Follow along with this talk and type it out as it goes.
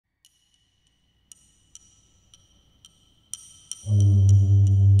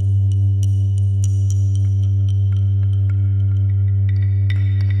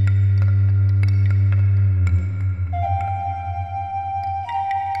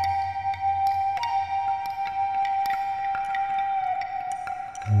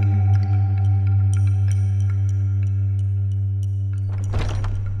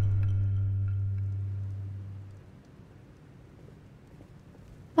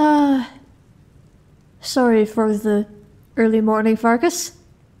Sorry for the early morning, Farkas.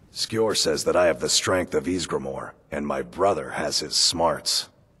 Skjor says that I have the strength of Ysgramor, and my brother has his smarts.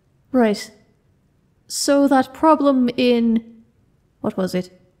 Right. So that problem in... what was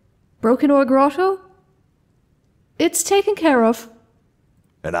it? Broken Ore Grotto? It's taken care of.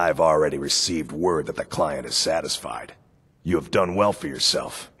 And I've already received word that the client is satisfied. You have done well for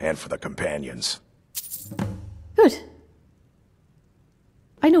yourself, and for the companions. Good.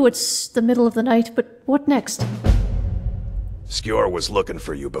 I know it's the middle of the night, but what next? Skjor was looking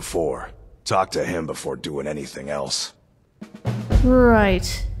for you before. Talk to him before doing anything else.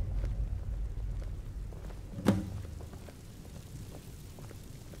 Right.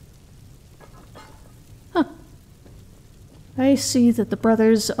 Huh. I see that the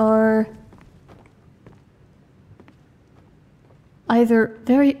brothers are either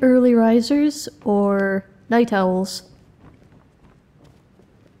very early risers or night owls.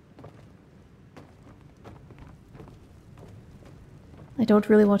 I don't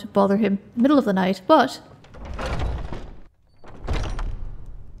really want to bother him in the middle of the night, but...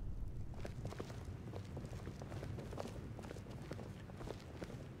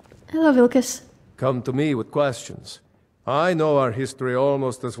 Hello, Vilkas. Come to me with questions. I know our history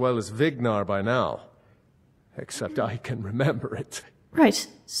almost as well as Vignar by now. Except I can remember it. Right.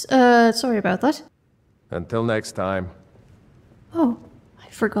 Sorry about that. Until next time. Oh, I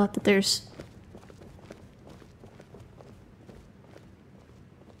forgot that there's...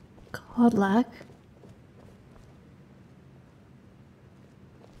 Codlac.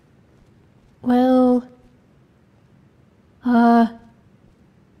 Well...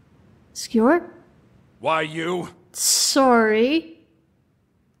 Skjor? Why you? Sorry.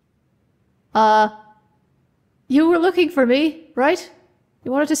 You were looking for me, right?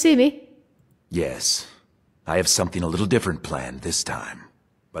 You wanted to see me? Yes. I have something a little different planned this time.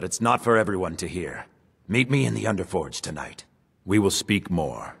 But it's not for everyone to hear. Meet me in the Underforge tonight. We will speak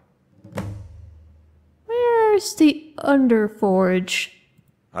more. Where's the Underforge?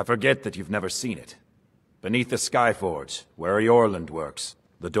 I forget that you've never seen it. Beneath the Skyforge, where Eorland works,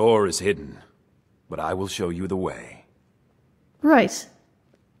 the door is hidden. But I will show you the way. Right.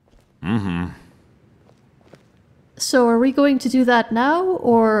 Mm-hmm. So are we going to do that now,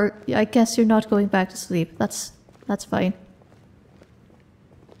 or I guess you're not going back to sleep. That's fine.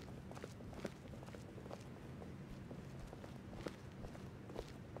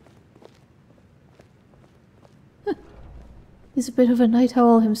 Huh. He's a bit of a night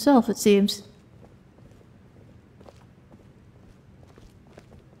owl himself, it seems.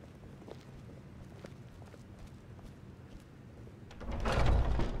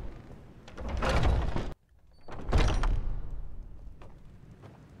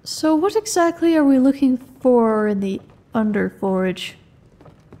 So what exactly are we looking for in the Underforge?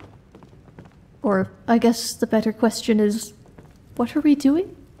 Or, I guess the better question is, what are we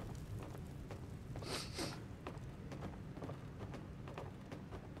doing?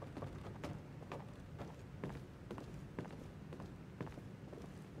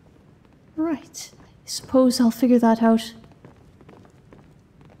 Right. I suppose I'll figure that out.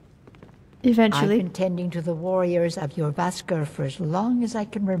 Eventually. I've been tending to the warriors of your Vasker for as long as I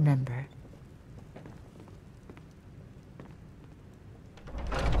can remember.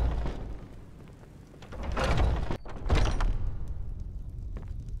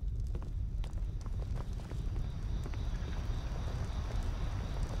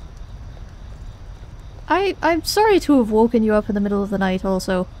 I'm sorry to have woken you up in the middle of the night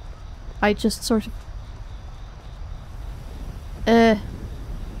also. I just sort of...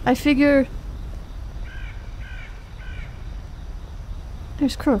 I figure...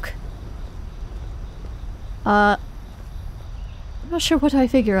 There's Crook. I'm not sure what I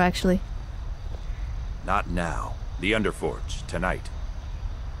figure, actually. Not now. The Underforge, tonight.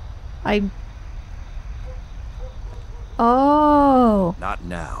 Oh! Not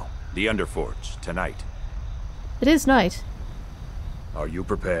now. The Underforge, tonight. It is night. Are you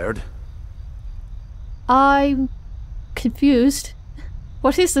prepared? I'm... confused.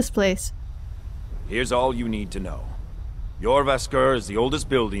 What is this place? Here's all you need to know. Jorvaskr is the oldest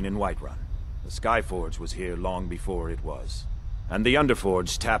building in Whiterun. The Skyforge was here long before it was. And the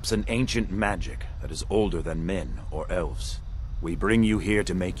Underforge taps an ancient magic that is older than men or elves. We bring you here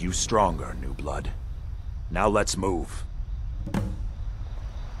to make you stronger, new blood. Now let's move.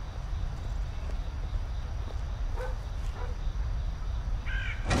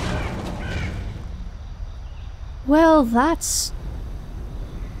 Well, that's...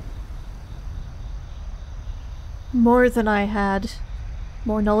 more than I had.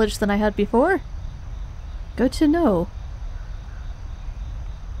 More knowledge than I had before. Good to know.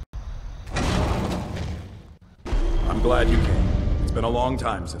 I'm glad you came. It's been a long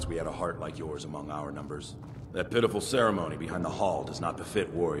time since we had a heart like yours among our numbers. That pitiful ceremony behind the hall does not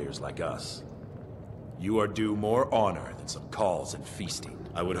befit warriors like us. You are due more honor than some calls and feasting.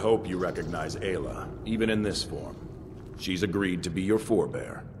 I would hope you recognize Ayla, even in this form. She's agreed to be your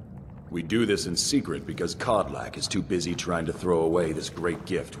forebear. We do this in secret because Kodlak is too busy trying to throw away this great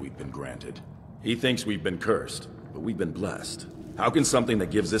gift we've been granted. He thinks we've been cursed, but we've been blessed. How can something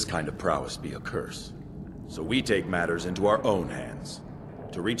that gives this kind of prowess be a curse? So we take matters into our own hands.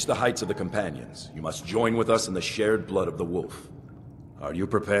 To reach the heights of the Companions, you must join with us in the shared blood of the wolf. Are you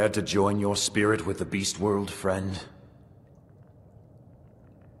prepared to join your spirit with the beast world, friend?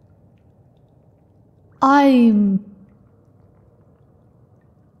 I'm...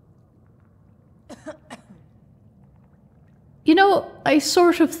 You know, I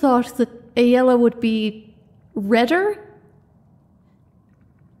sort of thought that Ayla would be redder?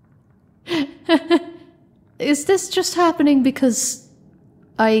 Is this just happening because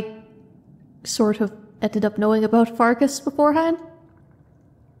I sort of ended up knowing about Farkas beforehand?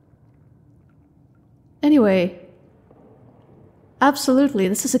 Anyway, absolutely,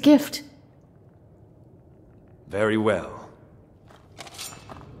 this is a gift. Very well.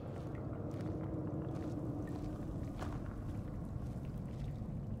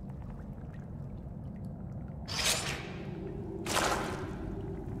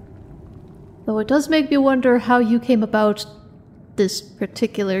 Though it does make me wonder how you came about this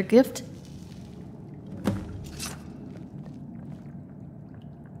particular gift.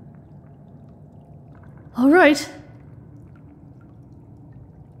 All right.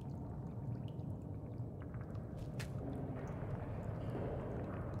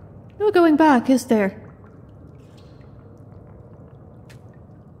 No going back, is there?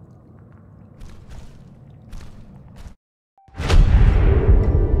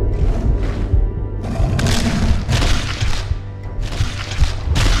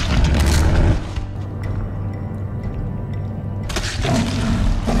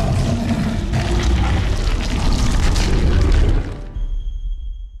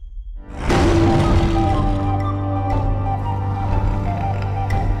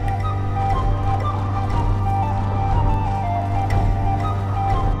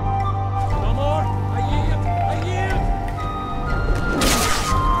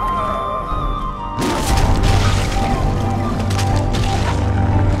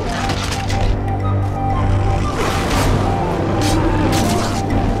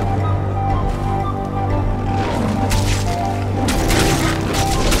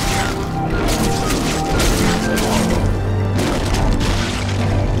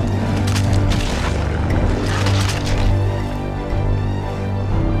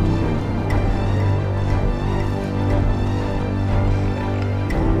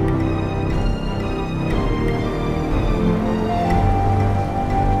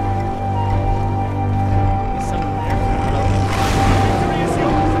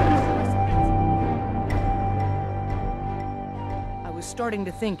 Starting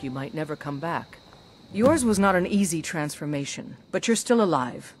to think you might never come back. Yours was not an easy transformation, but you're still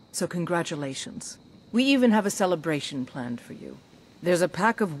alive, so congratulations. We even have a celebration planned for you. There's a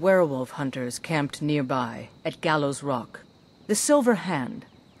pack of werewolf hunters camped nearby, at Gallows Rock. The Silver Hand.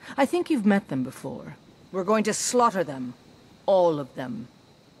 I think you've met them before. We're going to slaughter them. All of them.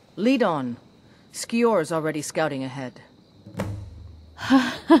 Lead on. Skior's already scouting ahead.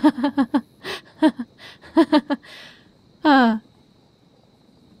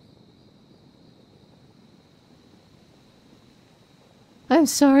 I'm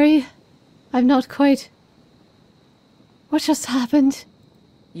sorry. I'm not quite... What just happened?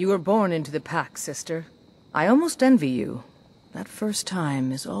 You were born into the pack, sister. I almost envy you. That first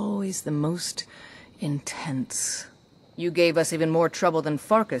time is always the most intense. You gave us even more trouble than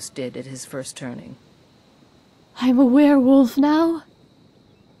Farkas did at his first turning. I'm a werewolf now?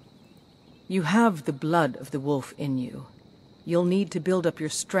 You have the blood of the wolf in you. You'll need to build up your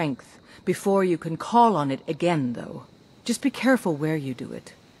strength before you can call on it again, though. Just be careful where you do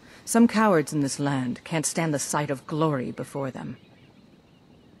it. Some cowards in this land can't stand the sight of glory before them.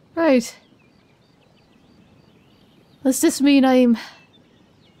 Right. Does this mean I'm...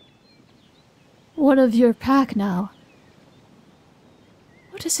 one of your pack now?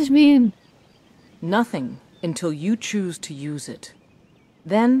 What does it mean? Nothing until you choose to use it.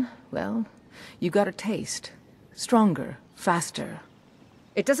 Then, well, you got a taste. Stronger, faster.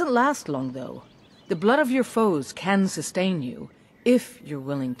 It doesn't last long, though. The blood of your foes can sustain you, if you're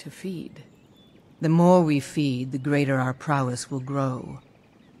willing to feed. The more we feed, the greater our prowess will grow.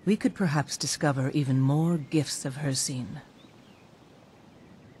 We could perhaps discover even more gifts of Hircine.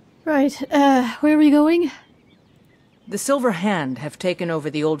 Right, where are we going? The Silver Hand have taken over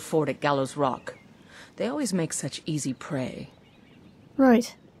the old fort at Gallows Rock. They always make such easy prey.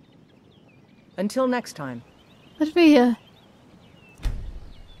 Right. Until next time. Let me,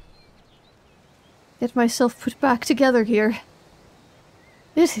 get myself put back together here.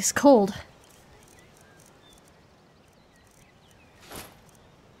 It is cold.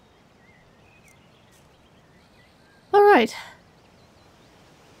 Alright.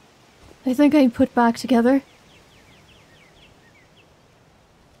 I think I'm put back together.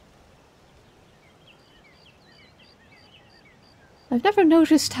 I've never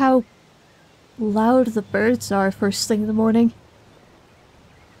noticed how loud the birds are first thing in the morning.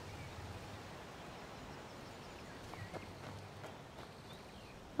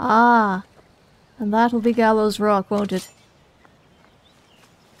 Ah, and that'll be Gallows Rock, won't it?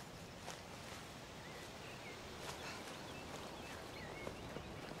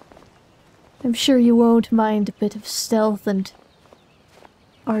 I'm sure you won't mind a bit of stealth and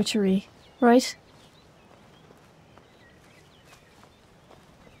archery, right?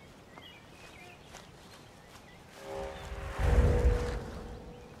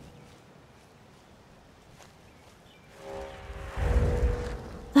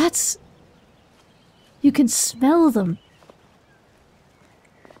 That's... You can smell them.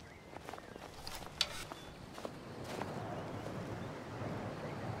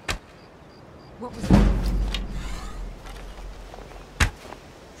 What was that?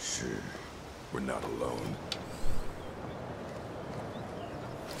 Sure, we're not alone.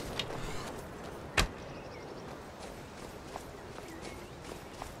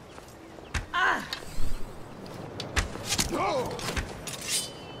 Ah! No!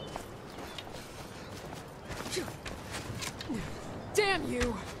 Damn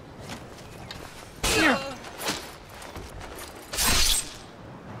you!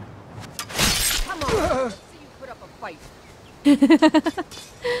 Come on, see you put up a fight.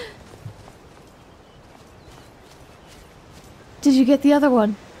 Did you get the other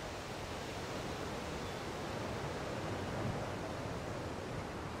one?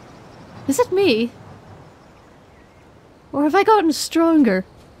 Is it me? Or have I gotten stronger?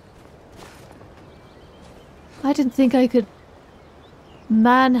 I didn't think I could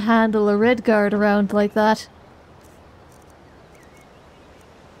manhandle a Redguard around like that.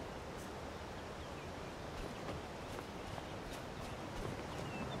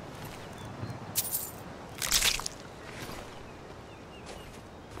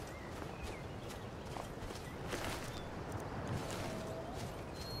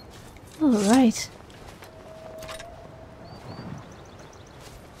 All right.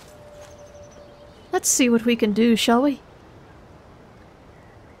 Let's see what we can do, shall we?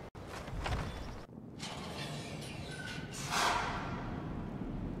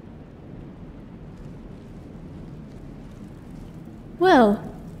 Well,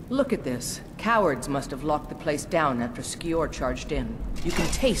 Look at this. Cowards must have locked the place down after Skior charged in. You can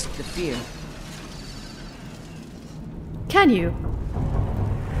taste the fear. can you?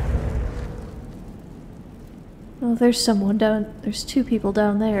 Oh, there's someone down... There's two people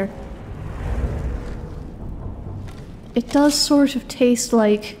down there. It does sort of taste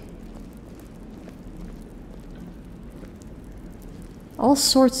like... all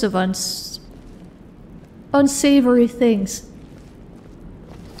sorts of unsavory things.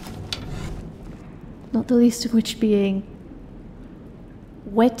 Not the least of which being...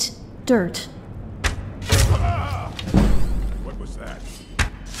 wet dirt. What was that?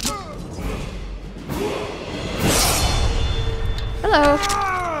 Hello!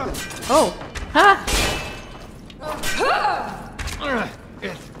 Oh! Ha!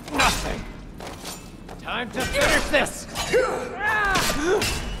 It's nothing. Time to finish this.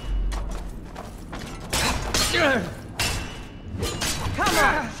 Come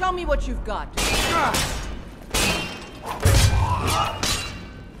on, show me what you've got.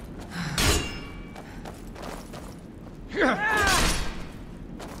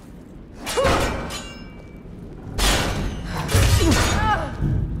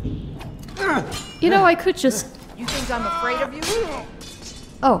 You know, I could just... You think I'm afraid of you?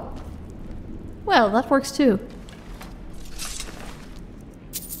 Oh. Well, that works too.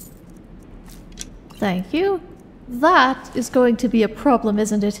 Thank you. That is going to be a problem,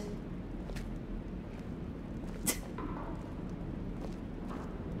 isn't it?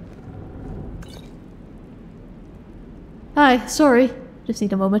 Hi, sorry. Just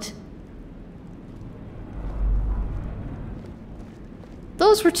need a moment.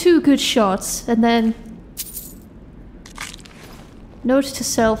 Those were two good shots, and then... Note to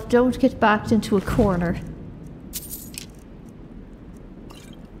self, don't get backed into a corner.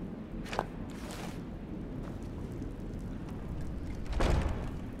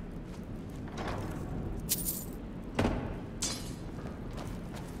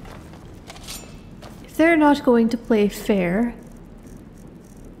 they're not going to play fair.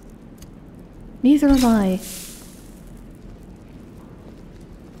 Neither am I.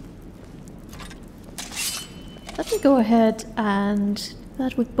 Let me go ahead and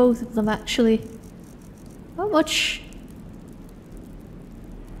that with both of them actually. How much?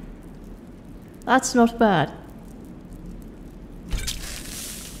 That's not bad.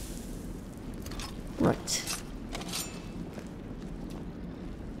 Right.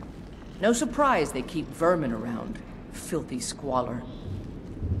 No surprise they keep vermin around. Filthy squalor.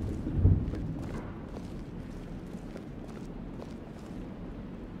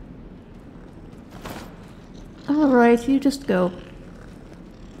 Alright, you just go.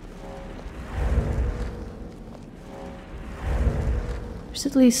 There's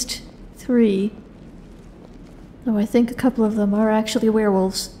at least 3. Though I think a couple of them are actually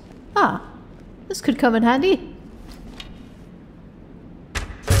werewolves. Ah, this could come in handy.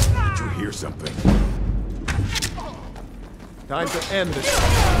 Did you hear something? Time to end this.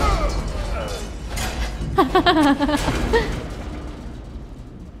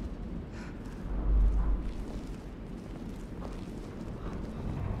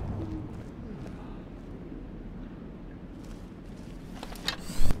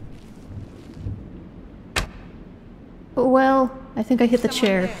 Well, I think I hit the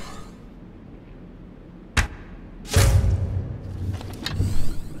chair.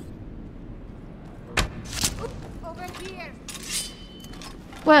 Over here.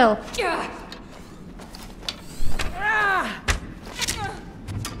 Well.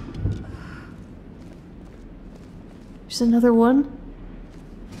 There's another one.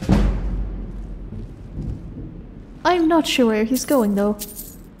 I'm not sure where he's going though.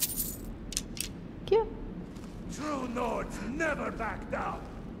 Yeah. True Nords never back down.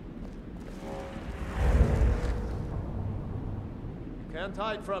 You can't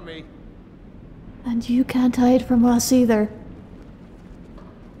hide from me. And you can't hide from us either.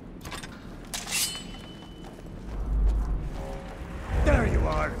 There you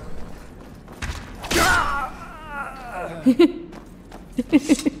are.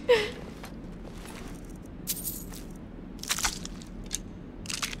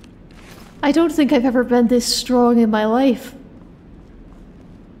 I don't think I've ever been this strong in my life.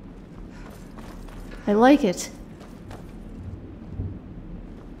 I like it.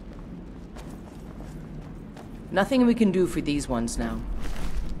 Nothing we can do for these ones now.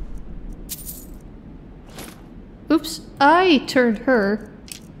 Oops, I turned her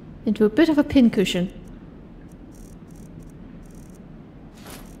into a bit of a pincushion.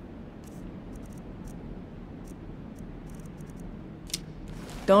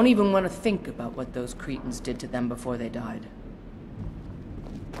 Don't even want to think about what those cretins did to them before they died.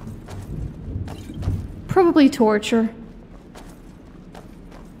 Probably torture.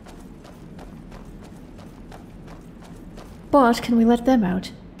 But can we let them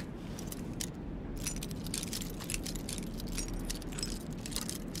out?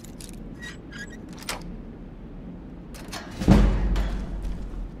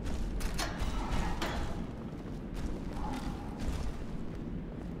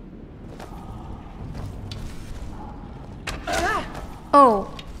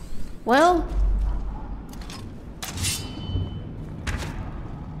 Oh, well.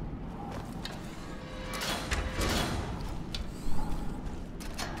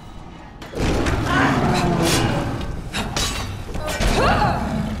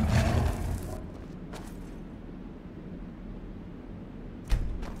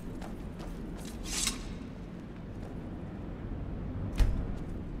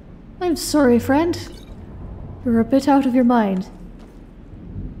 I'm sorry, friend. You're a bit out of your mind.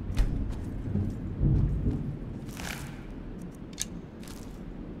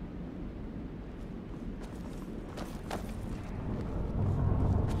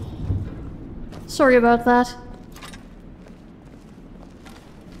 Sorry about that.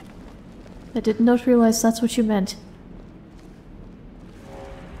 I did not realize that's what you meant.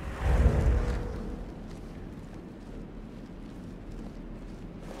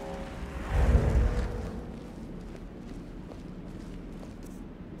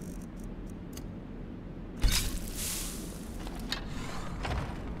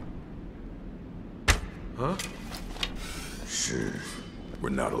 Huh? Sure. We're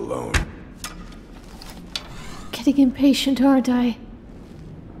not alone. Getting impatient, aren't I?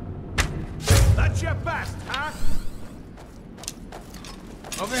 That's your best, huh?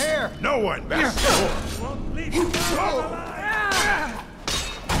 Over here! No one best. Won't leave you alive.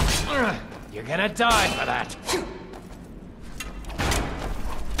 You're gonna die for that.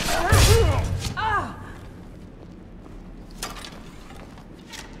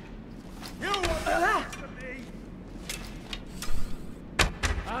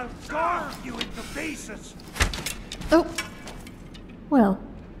 I'll carve you into pieces! Oh. Well.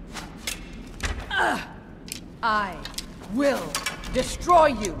 I will destroy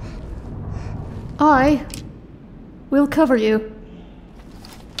you! I will cover you.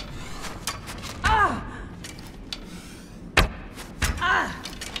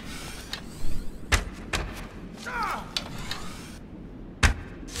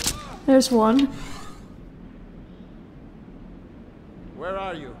 There's one. Where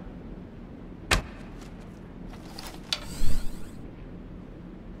are you?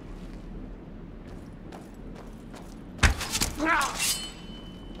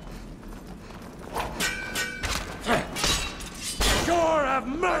 Sure have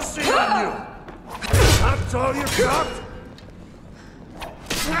mercy on you! That's all you got?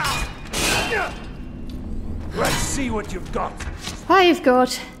 Let's see what you've got. I've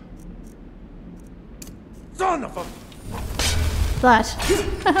got Son of a... that.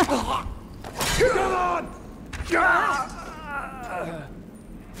 Come on!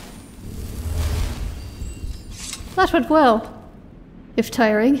 That went well, if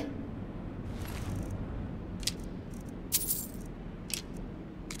tiring.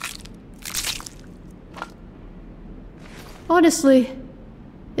 Honestly,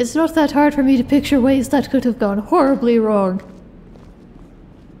 it's not that hard for me to picture ways that could have gone horribly wrong.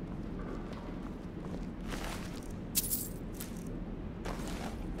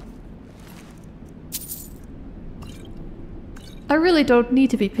 I really don't need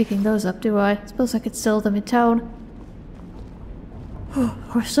to be picking those up, do I? Suppose I could sell them in town.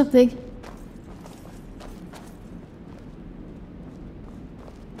 Or something.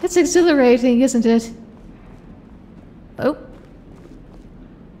 It's exhilarating, isn't it? Oh.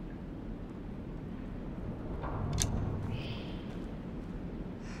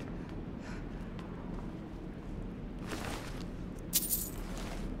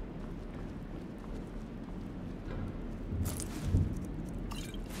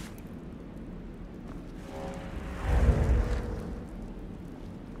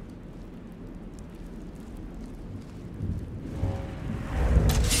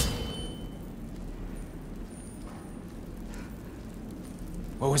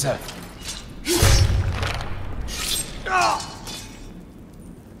 What was that?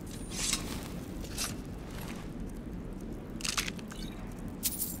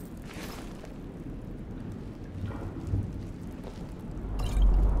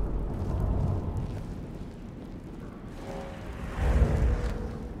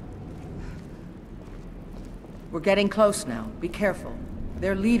 We're getting close now. Be careful.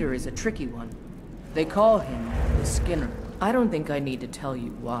 Their leader is a tricky one. They call him the Skinner. I don't think I need to tell you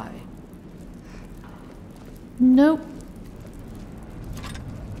why. Nope.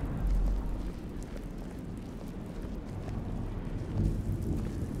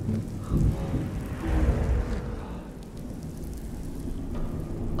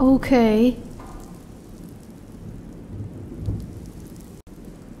 Okay.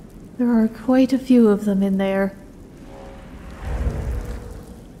 There are quite a few of them in there.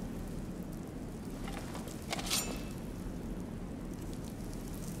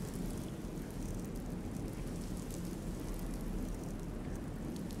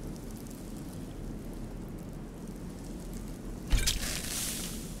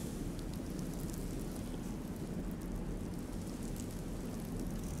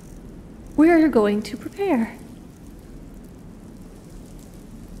 We're going to prepare.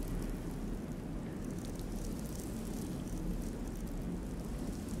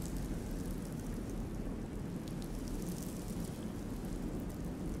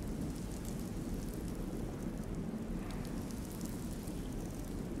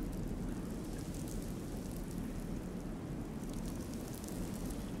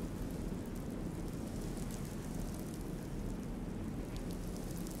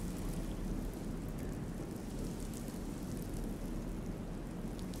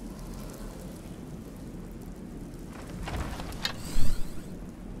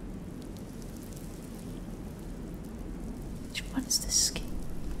 What is this skin?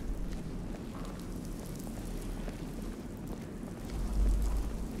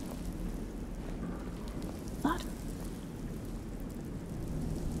 What?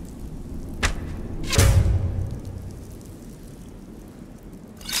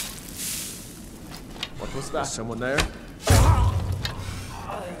 What was that? Someone there?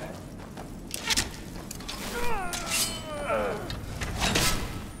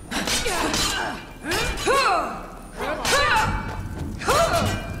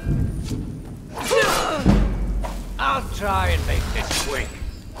 I'll try and make this quick.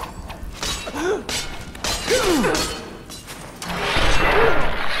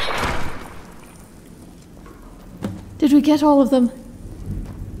 Did we get all of them?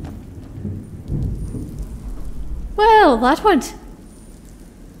 Well, that went.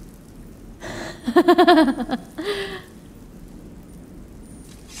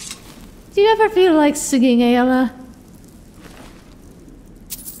 Do you ever feel like singing, Enna?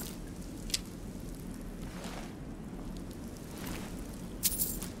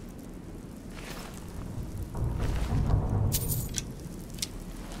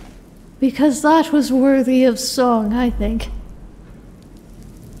 Because that was worthy of song, I think.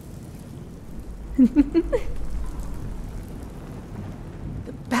 The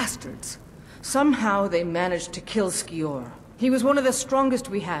bastards. Somehow they managed to kill Skior. He was one of the strongest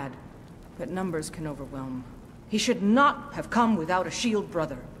we had. But numbers can overwhelm. He should not have come without a shield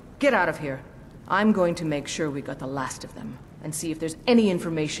brother. Get out of here. I'm going to make sure we got the last of them, and see if there's any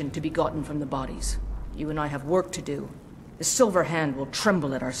information to be gotten from the bodies. You and I have work to do. The Silver Hand will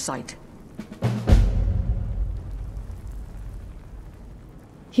tremble at our sight.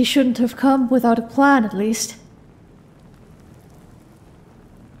 He shouldn't have come without a plan, at least.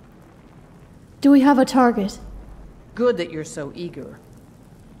 Do we have a target? Good that you're so eager.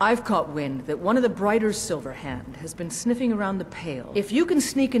 I've caught wind that one of the Brighter's Silver Hand has been sniffing around the Pale. If you can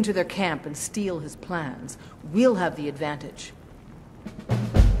sneak into their camp and steal his plans, we'll have the advantage.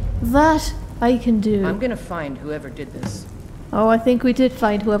 That I can do. I'm gonna find whoever did this. Oh, I think we did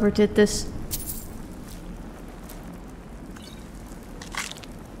find whoever did this.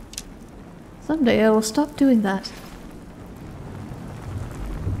 Someday I will stop doing that.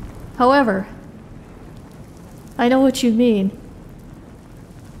 However, I know what you mean.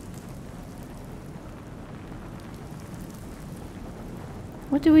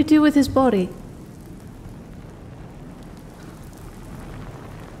 What do we do with his body?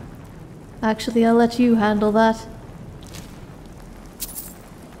 Actually, I'll let you handle that.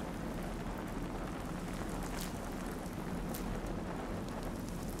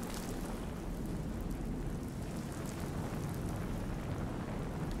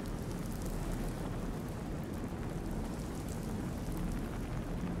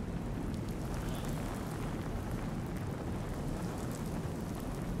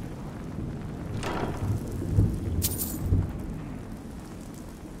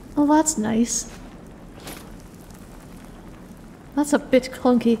 Oh, that's nice. That's a bit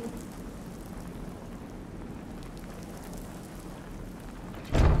clunky.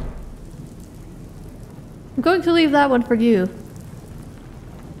 I'm going to leave that one for you.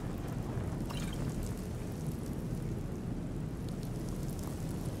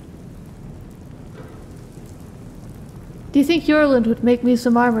 Do you think Yorland would make me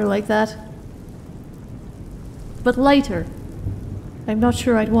some armor like that? But lighter. I'm not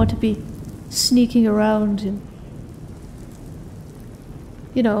sure I'd want to be sneaking around and...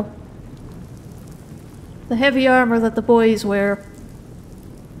 you know... the heavy armor that the boys wear.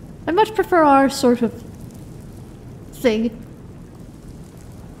 I much prefer our sort of... thing.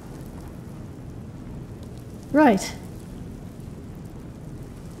 Right.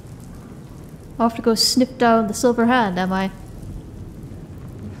 I'll have to go snip down the Silver Hand, am I?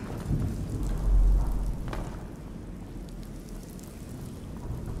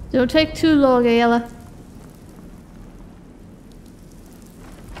 Don't take too long, Ayala.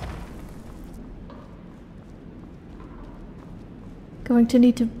 Going to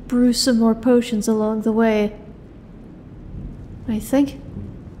need to brew some more potions along the way, I think.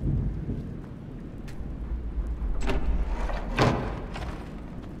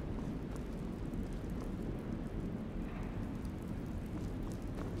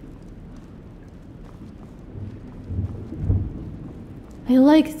 I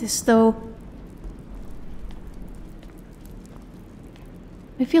like this, though.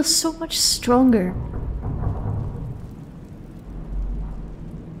 I feel so much stronger.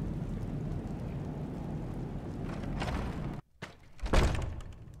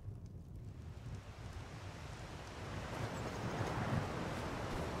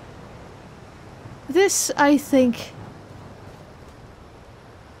 This, I think,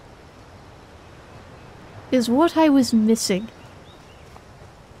 is what I was missing.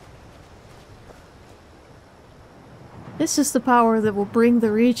 This is the power that will bring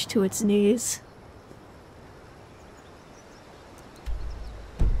the Reach to its knees.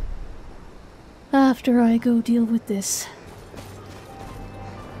 After I go deal with this.